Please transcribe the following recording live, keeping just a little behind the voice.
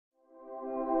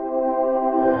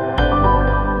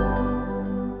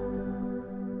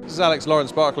Alex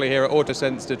Lawrence Barkley here at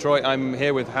AutoSens Detroit. I'm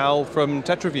here with Hal from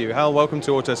Tetravue. Hal, welcome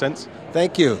to AutoSens.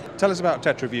 Thank you. Tell us about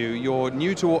Tetravue. You're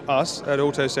new to us at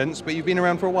AutoSens, but you've been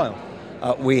around for a while.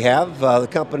 We have. The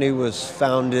company was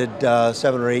founded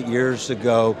 7 or 8 years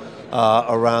ago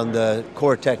around the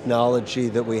core technology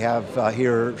that we have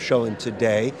here showing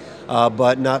today,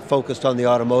 but not focused on the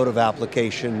automotive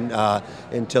application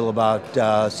until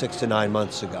about 6 to 9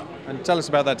 months ago. And tell us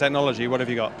about that technology. What have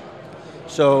you got?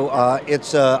 So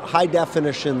it's a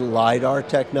high-definition Lidar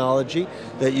technology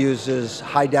that uses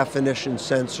high-definition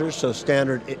sensors, so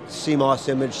standard CMOS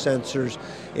image sensors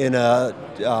in a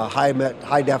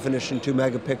high-definition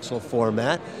 2-megapixel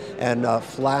format, and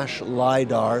flash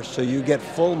Lidar, so you get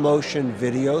full motion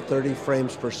video, 30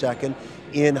 frames per second,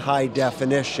 in high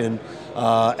definition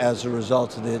as a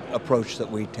result of the approach that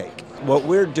we take. What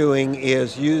we're doing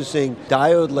is using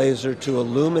diode laser to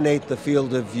illuminate the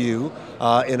field of view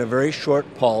in a very short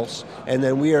pulse, and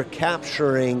then we are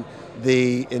capturing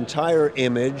the entire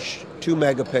image, 2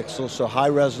 megapixels, so high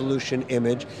resolution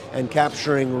image, and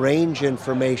capturing range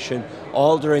information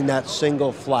all during that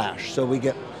single flash. So we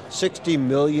get 60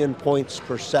 million points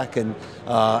per second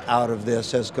out of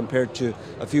this as compared to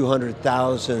a few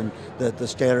 100,000 that the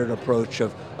standard approach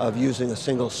of using a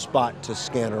single spot to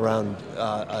scan around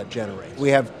generates. We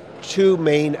have two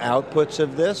main outputs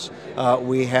of this.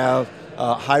 We have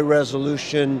high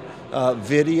resolution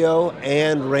video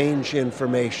and range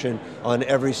information on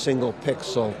every single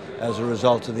pixel as a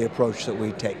result of the approach that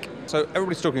we take. So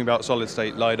everybody's talking about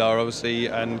solid-state LiDAR, obviously,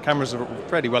 and cameras are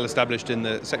fairly well established in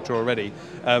the sector already.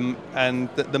 And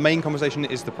the main conversation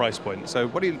is the price point. So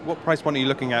what price point are you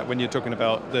looking at when you're talking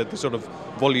about the sort of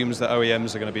volumes that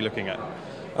OEMs are going to be looking at?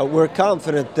 We're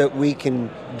confident that we can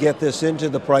get this into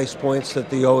the price points that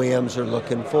the OEMs are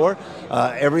looking for.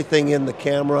 Everything in the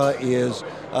camera is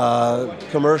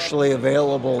commercially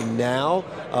available now.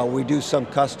 We do some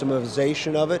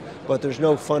customization of it, but there's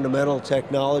no fundamental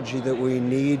technology that we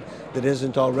need that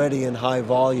isn't already in high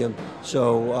volume,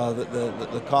 so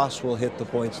the costs will hit the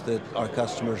points that our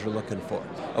customers are looking for.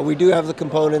 We do have the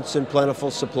components in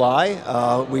plentiful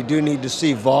supply. We do need to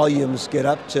see volumes get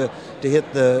up to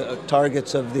hit the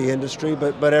targets of the industry,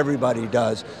 but everybody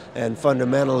does. And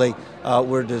fundamentally,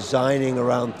 we're designing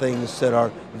around things that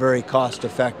are very cost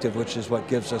effective, which is what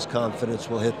gives us confidence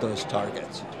we'll hit those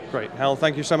targets. Great. Hal,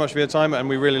 thank you so much for your time, and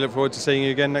we really look forward to seeing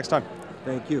you again next time.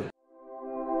 Thank you.